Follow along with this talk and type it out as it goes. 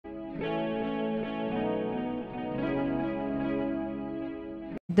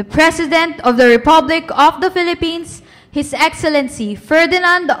The President of the Republic of the Philippines, His Excellency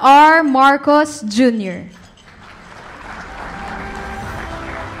Ferdinand R. Marcos Jr.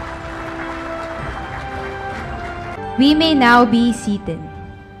 We may now be seated.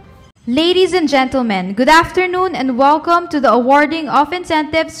 Ladies and gentlemen, good afternoon and welcome to the awarding of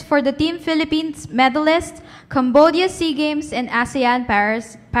incentives for the Team Philippines medalists, Cambodia SEA Games and ASEAN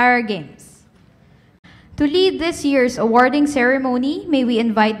Para Games. To lead this year's awarding ceremony, may we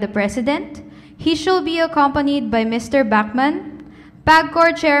invite the President. He shall be accompanied by Mr. Bachman,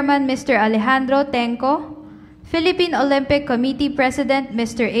 PAGCOR Chairman Mr. Alejandro Tenco, Philippine Olympic Committee President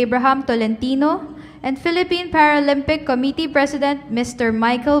Mr. Abraham Tolentino, and Philippine Paralympic Committee President Mr.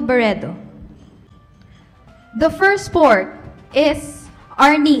 Michael Barredo. The first sport is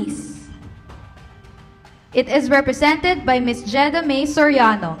arnis. It is represented by Ms. Jeda May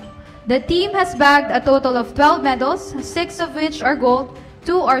Soriano. The team has bagged a total of 12 medals, 6 of which are gold,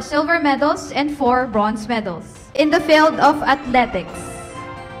 2 are silver medals, and 4 bronze medals. In the field of athletics,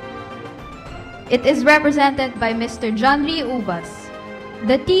 it is represented by Mr. John Lee Ubas.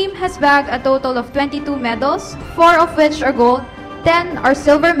 The team has bagged a total of 22 medals, 4 of which are gold, 10 are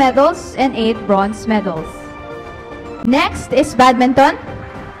silver medals, and 8 bronze medals. Next is badminton,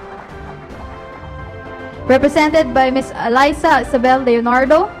 represented by Ms. Eliza Isabel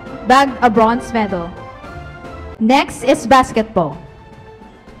Leonardo, bagged a bronze medal. Next is basketball,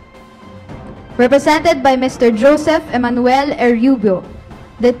 represented by Mr. Joseph Emmanuel Erubio.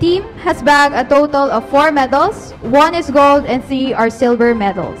 The team has bagged a total of 4 medals, 1 is gold and 3 are silver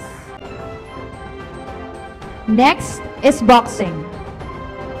medals. Next is boxing,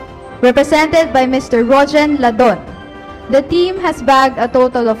 represented by Mr. Rogen Ladon. The team has bagged a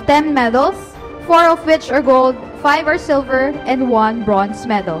total of 10 medals, 4 of which are gold, 5 are silver, and 1 bronze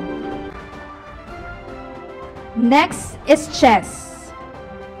medal. Next is chess,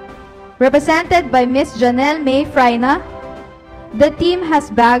 represented by Ms. Janelle May Fraina. The team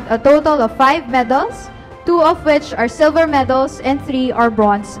has bagged a total of 5 medals, 2 of which are silver medals and 3 are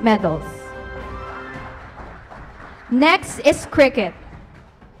bronze medals. Next is cricket,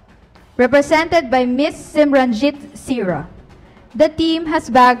 represented by Ms. Simranjit Sira. The team has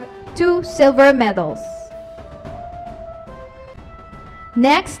bagged 2 silver medals.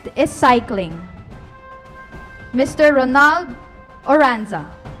 Next is cycling, Mr. Ronald Oranza.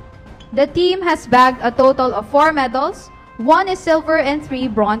 The team has bagged a total of 4 medals, 1 is silver and 3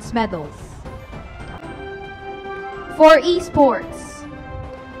 bronze medals. For esports,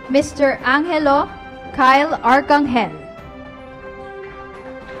 Mr. Angelo Kyle Arcangel.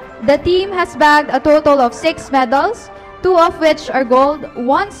 The team has bagged a total of 6 medals, 2 of which are gold,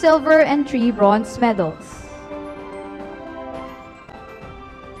 1 silver and 3 bronze medals.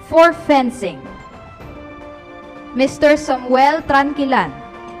 For fencing, Mr. Samuel Tranquilan.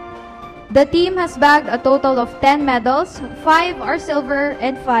 The team has bagged a total of 10 medals, 5 are silver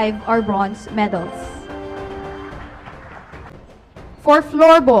and 5 are bronze medals. For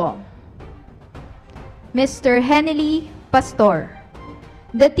floorball, Mr. Henely Pastor.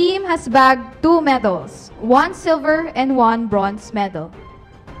 The team has bagged 2 medals, 1 silver and 1 bronze medal.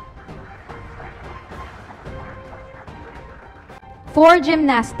 For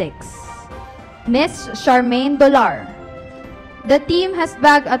gymnastics, Ms. Charmaine Dolar. The team has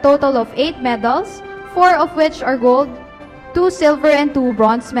bagged a total of 8 medals, 4 of which are gold, 2 silver and 2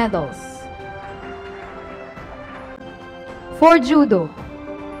 bronze medals. For judo,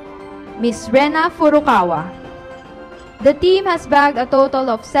 Ms. Rena Furukawa. The team has bagged a total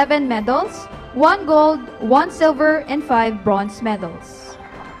of 7 medals, 1 gold, 1 silver, and 5 bronze medals.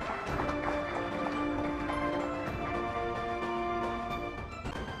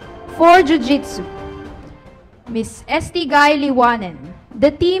 For jiu-jitsu, Ms. Estigay Liwanen.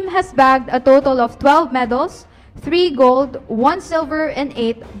 The team has bagged a total of 12 medals, 3 gold, 1 silver, and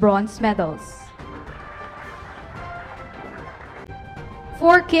 8 bronze medals.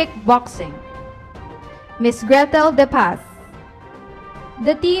 For kickboxing, Ms. Gretel De Paz.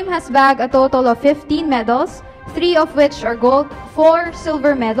 The team has bagged a total of 15 medals, 3 of which are gold, 4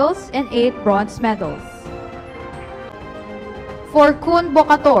 silver medals, and 8 bronze medals. For Kun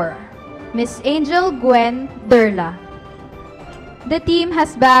Bocator, Ms. Angel Gwen Derla. The team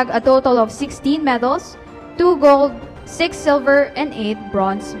has bagged a total of 16 medals, 2 gold, 6 silver, and 8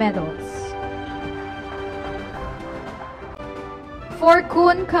 bronze medals. For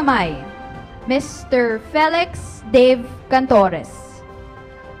Kun Kamay, Mr. Felix Dave Cantores.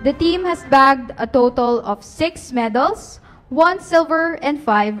 The team has bagged a total of 6 medals, 1 silver, and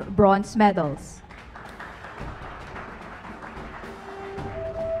 5 bronze medals.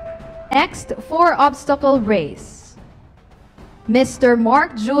 Next, for obstacle race, Mr.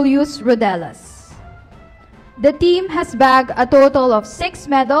 Mark Julius Rodelas. The team has bagged a total of 6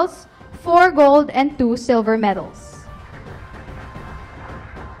 medals, 4 gold and 2 silver medals.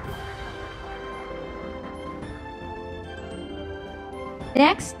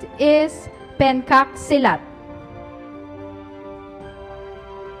 Next is Pencak Silat,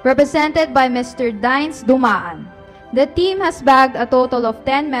 represented by Mr. Dines Dumaan. The team has bagged a total of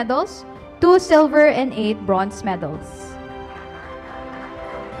 10 medals, 2 silver and 8 bronze medals.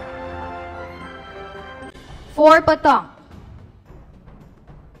 For Patong,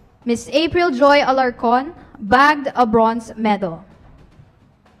 Miss April Joy Alarcon bagged a bronze medal.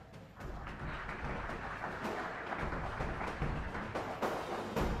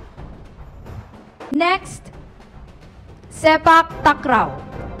 Next, Sepak Takraw,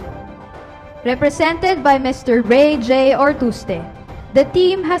 represented by Mr. Ray J. Ortuste. The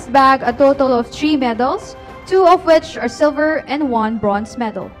team has bagged a total of 3 medals, 2 of which are silver and 1 bronze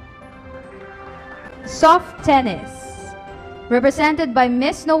medal. Soft tennis, represented by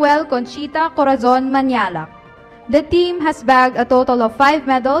Miss Noel Conchita Corazon Manialac. The team has bagged a total of 5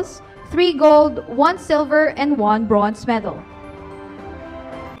 medals, 3 gold, 1 silver, and 1 bronze medal.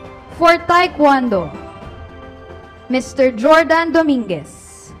 For Taekwondo, Mr. Jordan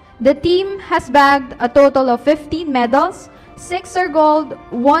Dominguez. The team has bagged a total of 15 medals, 6 are gold,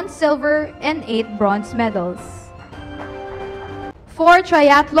 1 silver, and 8 bronze medals. For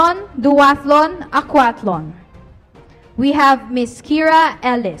triathlon, duathlon, aquathlon, we have Miss Kira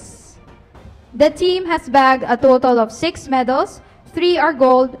Ellis. The team has bagged a total of 6 medals, 3 are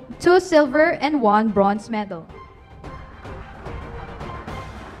gold, 2 silver, and 1 bronze medal.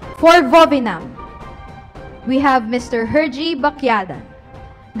 For Vovinam, we have Mr. Herji Bakyadan.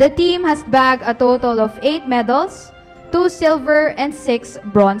 The team has bagged a total of 8 medals, 2 silver, and 6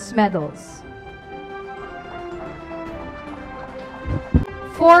 bronze medals.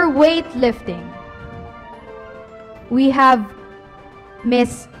 For weightlifting, we have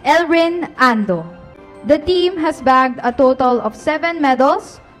Miss Elrin Ando. The team has bagged a total of 7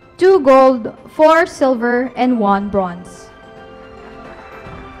 medals, 2 gold, 4 silver, and 1 bronze.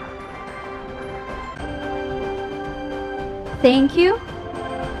 Thank you.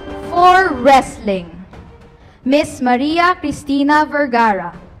 For wrestling, Miss Maria Cristina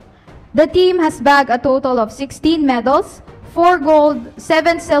Vergara. The team has bagged a total of 16 medals, 4 gold,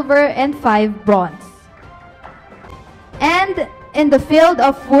 7 silver, and 5 bronze. And in the field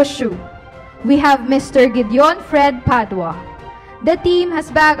of wushu, we have Mr. Gideon Fred Padua. The team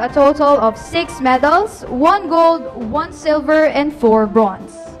has bagged a total of 6 medals, 1 gold, 1 silver, and 4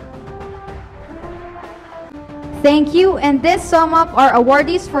 bronze. Thank you, and this sum up our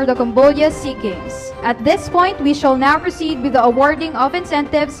awardees for the Cambodia SEA Games. At this point, we shall now proceed with the awarding of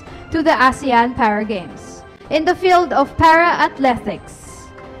incentives to the ASEAN Para Games. In the field of para-athletics,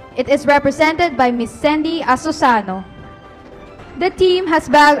 it is represented by Miss Sandy Asusano. The team has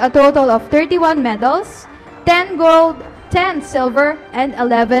bagged a total of 31 medals, 10 gold, 10 silver, and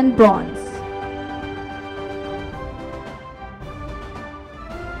 11 bronze.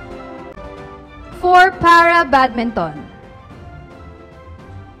 For para-badminton,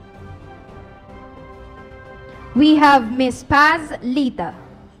 we have Miss Paz Lita.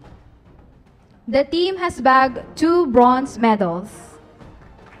 The team has bagged 2 bronze medals.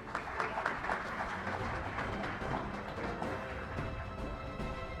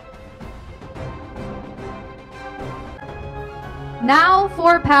 Now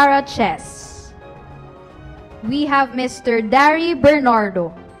for para-chess, we have Mr. Dari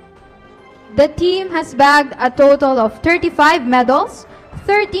Bernardo. The team has bagged a total of 35 medals,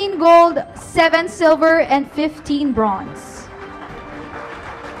 13 gold, 7 silver, and 15 bronze.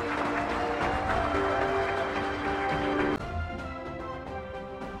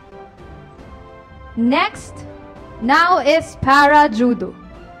 Next, now is para judo.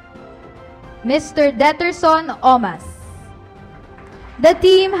 Mr. Deterson Omas. The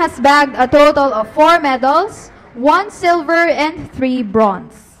team has bagged a total of 4 medals, 1 silver, and 3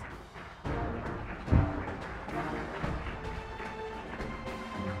 bronze.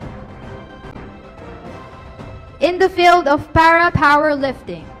 In the field of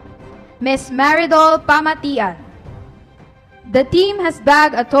para-powerlifting, Miss Maridol Pamatian. The team has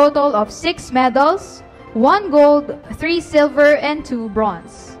bagged a total of 6 medals, 1 gold, 3 silver, and 2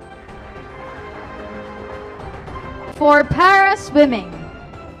 bronze. For para-swimming,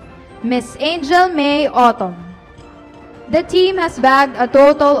 Miss Angel May Autumn. The team has bagged a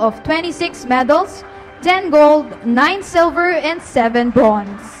total of 26 medals, 10 gold, 9 silver, and 7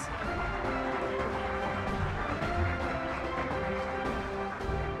 bronze.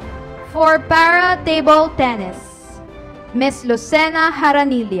 For para table tennis, Miss Lucena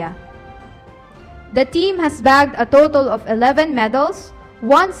Haranilla. The team has bagged a total of 11 medals,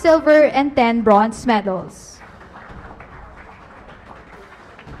 1 silver and 10 bronze medals.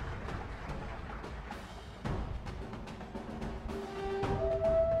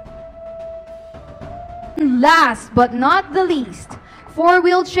 Last but not the least, for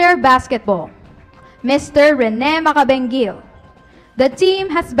wheelchair basketball, Mr. Rene Macabengil. The team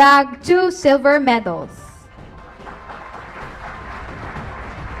has bagged 2 silver medals.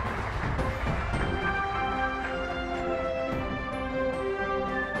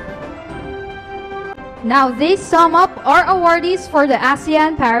 Now these sum up our awardees for the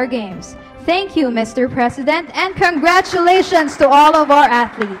ASEAN Para Games. Thank you, Mr. President, and congratulations to all of our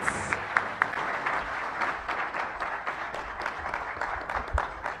athletes.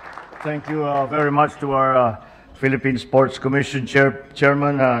 Thank you very much to our Philippine Sports Commission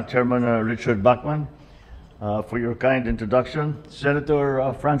Chairman Richard Bachman, for your kind introduction.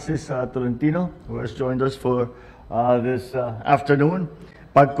 Senator Francis Tolentino, who has joined us for this afternoon.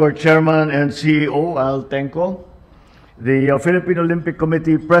 PAGCOR Chairman and CEO Al Tenco. The Philippine Olympic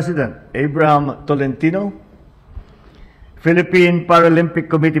Committee President Abraham Tolentino. Philippine Paralympic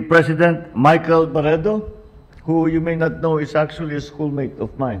Committee President Michael Barredo, who you may not know is actually a schoolmate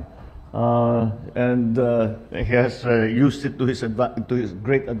of mine. And he has used it to his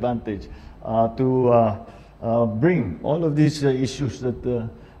great advantage to bring all of these issues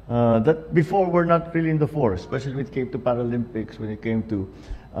that before were not really in the fore, especially when it came to Paralympics, when it came to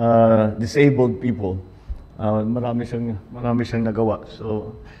disabled people. Marami siyang nagawa.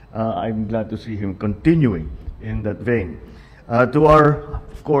 So I'm glad to see him continuing in that vein. To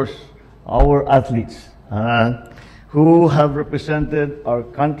of course, our athletes, who have represented our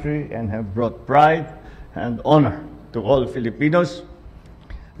country and have brought pride and honor to all Filipinos.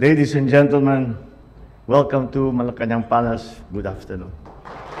 Ladies and gentlemen, welcome to Malacañang Palace. Good afternoon.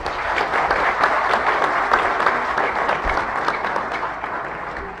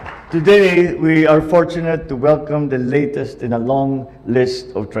 Today, we are fortunate to welcome the latest in a long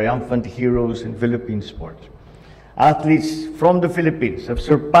list of triumphant heroes in Philippine sports. Athletes from the Philippines have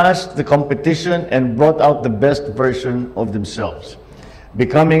surpassed the competition and brought out the best version of themselves,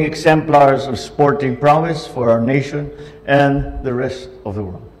 becoming exemplars of sporting prowess for our nation and the rest of the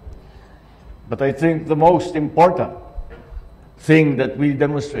world. But I think the most important thing that we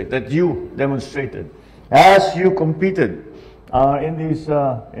demonstrate, that you demonstrated, as you competed in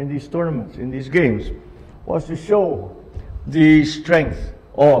these tournaments, in these games, was to show the strength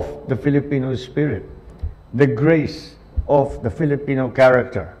of the Filipino spirit, the grace of the Filipino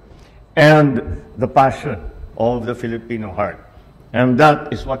character, and the passion of the Filipino heart. And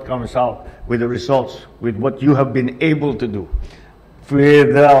that is what comes out with the results, with what you have been able to do.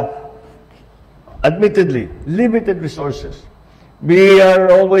 With admittedly limited resources.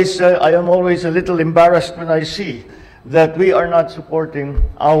 I am always a little embarrassed when I see that we are not supporting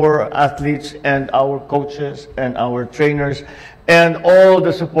our athletes and our coaches and our trainers and all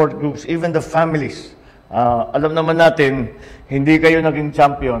the support groups, even the families. Alam naman natin, hindi kayo naging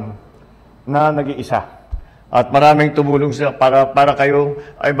champion na nag-iisa. At maraming tumulong sa para kayo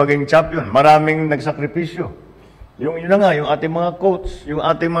ay maging champion. Maraming nagsakripisyo. Yun na nga, yung ating mga coach, yung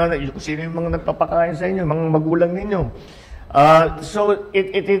ating sino yung mga nagpapakain sa inyo, mga magulang ninyo. So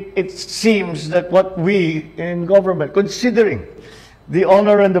it seems that what we in government, considering the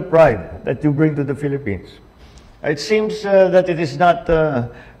honor and the pride that you bring to the Philippines, it seems that it is not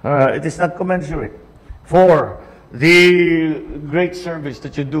commensurate for the great service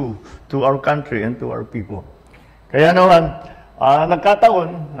that you do to our country and to our people. Kaya naman,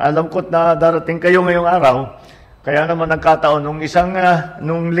 nagkataon, alam ko't na darating kayo ngayong araw, kaya naman nagkataon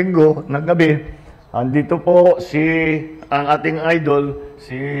nung linggo, ng gabi, andito po ang ating idol,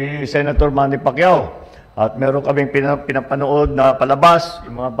 si Senator Manny Pacquiao. At meron kaming pinapanood na palabas,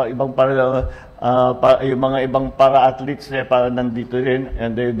 yung mga ibang para-athletes nandito rin,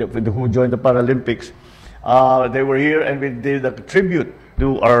 and who joined the Paralympics. They were here and we did a tribute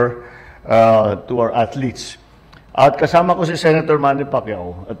to our athletes. At kasama ko si Senator Manny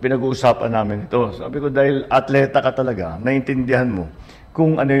Pacquiao at pinag-uusapan namin ito. Sabi ko, dahil atleta ka talaga, naintindihan mo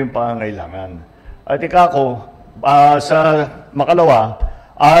kung ano yung pangangailangan. At ako, sa makalawa,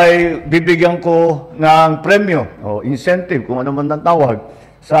 ay bibigyan ko ng premyo o incentive, kung ano man ang tawag,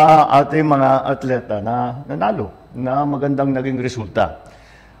 sa ating mga atleta na nanalo, na magandang naging resulta.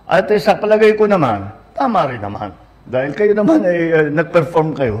 At sa palagay ko naman, tama rin naman. Dahil kayo naman ay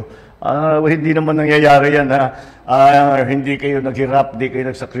nag-perform kayo. Hindi naman nangyayari yan na hindi kayo naghirap, hindi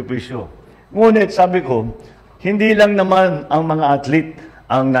kayo nagsakripisyo. Ngunit sabi ko, hindi lang naman ang mga athlete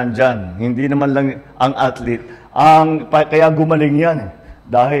ang nandyan. Hindi naman lang ang athlete. Kaya gumaling yan.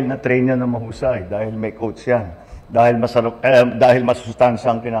 Dahil na-train yan na mahusay. Dahil may coach yan. Dahil dahil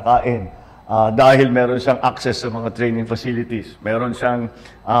masustansya ang kinakain. Dahil meron siyang access sa mga training facilities. Meron siyang,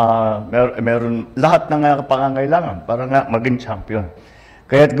 meron lahat ng pangangailangan para nga maging champion.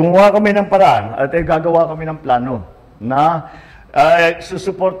 Kaya gumawa kami ng paraan at gagawa kami ng plano na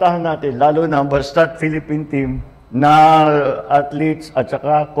susuportahan natin, lalo na basta Philippine team na athletes at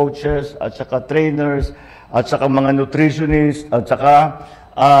saka coaches at saka trainers at saka mga nutritionists at saka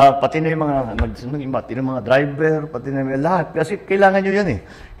pati na yung mga driver, pati na yung lahat. Kasi kailangan nyo yan eh.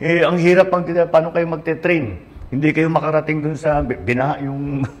 Ang hirap paano kayo magte-train. Hindi kayo makarating dun sa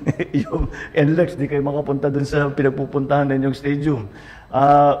yung NLEX, hindi kayo makapunta dun sa pinagpupuntahan ninyong stadium.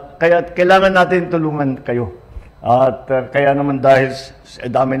 Kaya kailangan natin tulungan kayo. At kaya naman dahil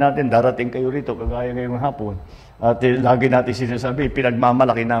dami natin, darating kayo rito, kagaya ngayong hapon. At lagi natin sinasabi,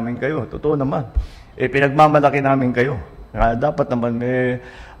 pinagmamalaki namin kayo. Totoo naman. Pinagmamalaki namin kayo. Dapat naman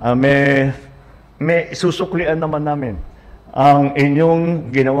may susuklian naman namin ang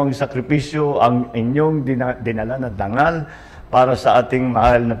inyong ginawang sakripisyo, ang inyong dinala na dangal para sa ating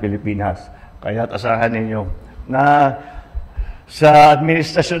mahal na Pilipinas. Kaya asahan ninyo na sa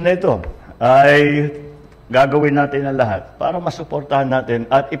administrasyon na ito ay gagawin natin ang lahat para masuportahan natin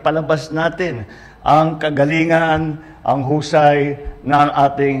at ipalabas natin ang kagalingan, ang husay ng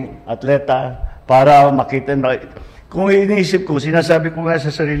ating atleta para makita na. Kung iniisip ko, sinasabi ko nga sa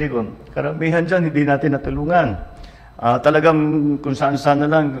sarili ko, karamihan dyan hindi natin natulungan. Talagang kung saan-saan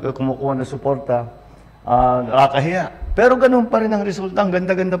na lang kumukuha ng suporta, nakakahiya. Pero ganun pa rin ang resulta, ang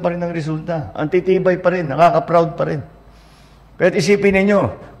ganda-ganda pa rin ang resulta. Ang titibay pa rin, nakaka-proud pa rin. Kaya isipin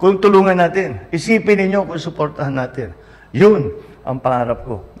ninyo, kung tulungan natin, isipin ninyo kung suportahan natin. Yun ang pangarap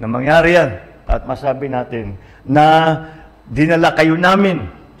ko, na mangyari yan. At masabi natin na dinala kayo namin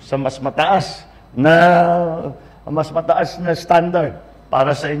sa mas mataas na standard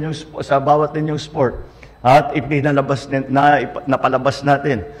para sa bawat inyong sport. At napalabas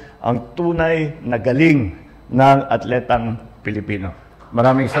natin ang tunay na galing ng atletang Pilipino.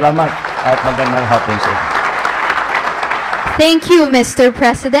 Maraming salamat at magandang hapon sa inyo. Thank you, Mr.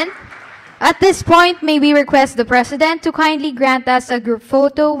 President. At this point, may we request the President to kindly grant us a group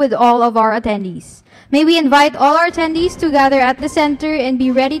photo with all of our attendees. May we invite all our attendees to gather at the center and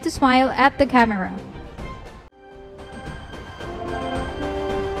be ready to smile at the camera.